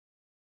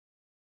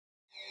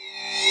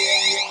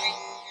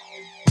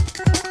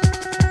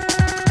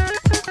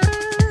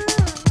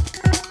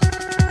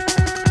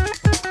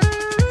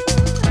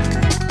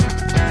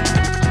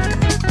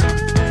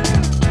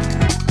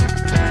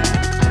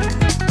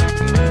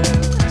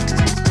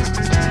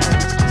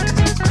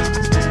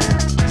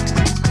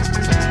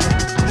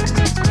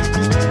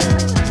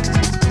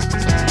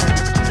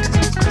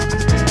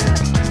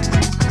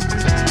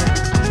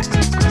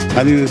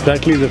I think it's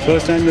practically the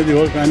first time that the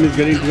whole family is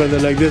getting together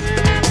like this.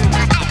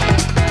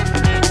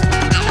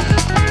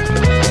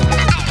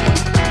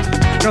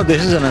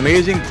 This is an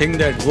amazing thing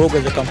that Vogue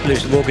has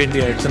accomplished, Vogue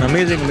India. It's an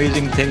amazing,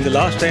 amazing thing. The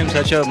last time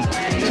such a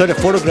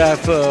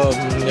photograph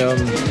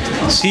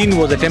scene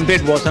was, a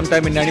template was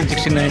sometime in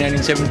 1969,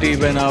 1970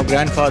 when our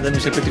grandfather,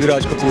 Mr.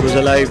 Kapoor was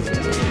alive,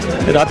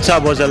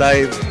 Ratsa was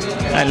alive,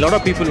 and a lot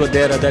of people were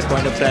there at that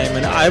point of time.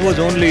 And I was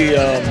only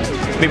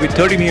maybe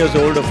 13 years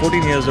old or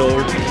 14 years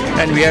old,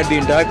 and we had the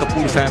entire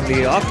Kapoor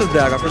family. After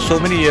that, after so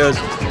many years,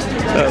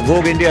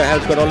 Vogue India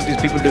has got all of these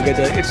people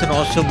together. It's an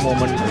awesome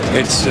moment.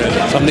 It's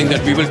something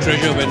that we will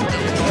treasure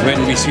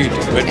when we see it.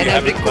 And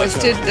I've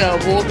requested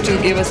Vogue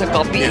to give us a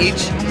copy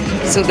each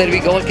so that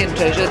we all can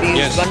treasure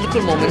these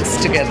wonderful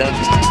moments together.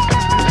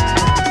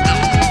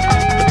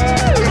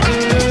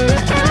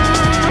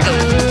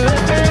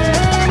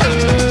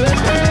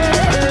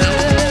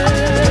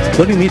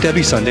 Well, we meet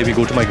every Sunday. We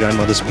go to my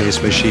grandmother's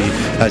place where she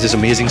has this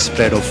amazing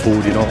spread of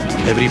food,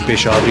 every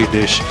every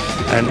dish,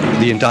 and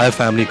the entire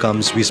family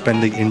comes. We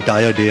spend the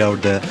entire day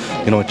out there,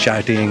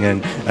 chatting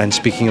and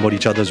speaking about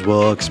each other's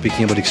work,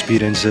 speaking about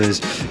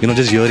experiences,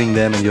 just hearing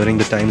them and hearing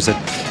the times that,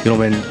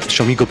 when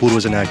Shami Kapoor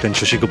was an actor and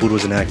Shashi Kapoor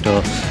was an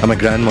actor, and my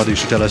grandmother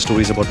used to tell us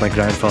stories about my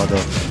grandfather.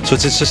 So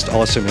it's just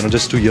awesome,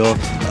 just to hear.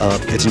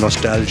 It's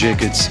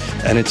nostalgic, it's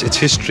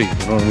history.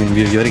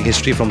 We're hearing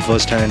history from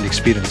first-hand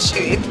experience.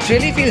 It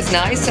really feels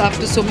nice.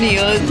 After so many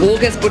years,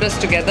 Vogue has put us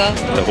together.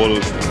 The whole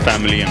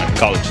family and a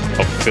cult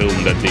of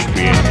film that they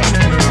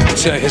create.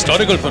 It's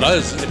historical for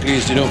us, at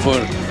least, for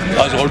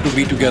us all to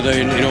be together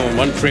in,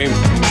 one frame.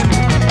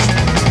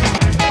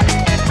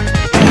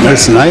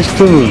 It's nice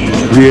to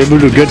be able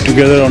to get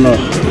together on a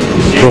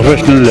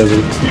professional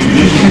level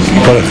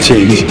for a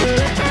change.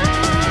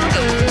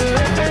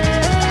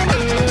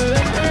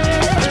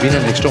 It's been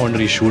an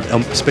extraordinary shoot,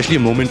 especially a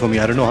moment for me.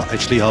 I don't know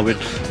actually how it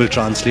will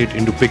translate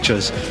into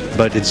pictures,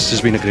 but it's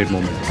just been a great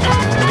moment.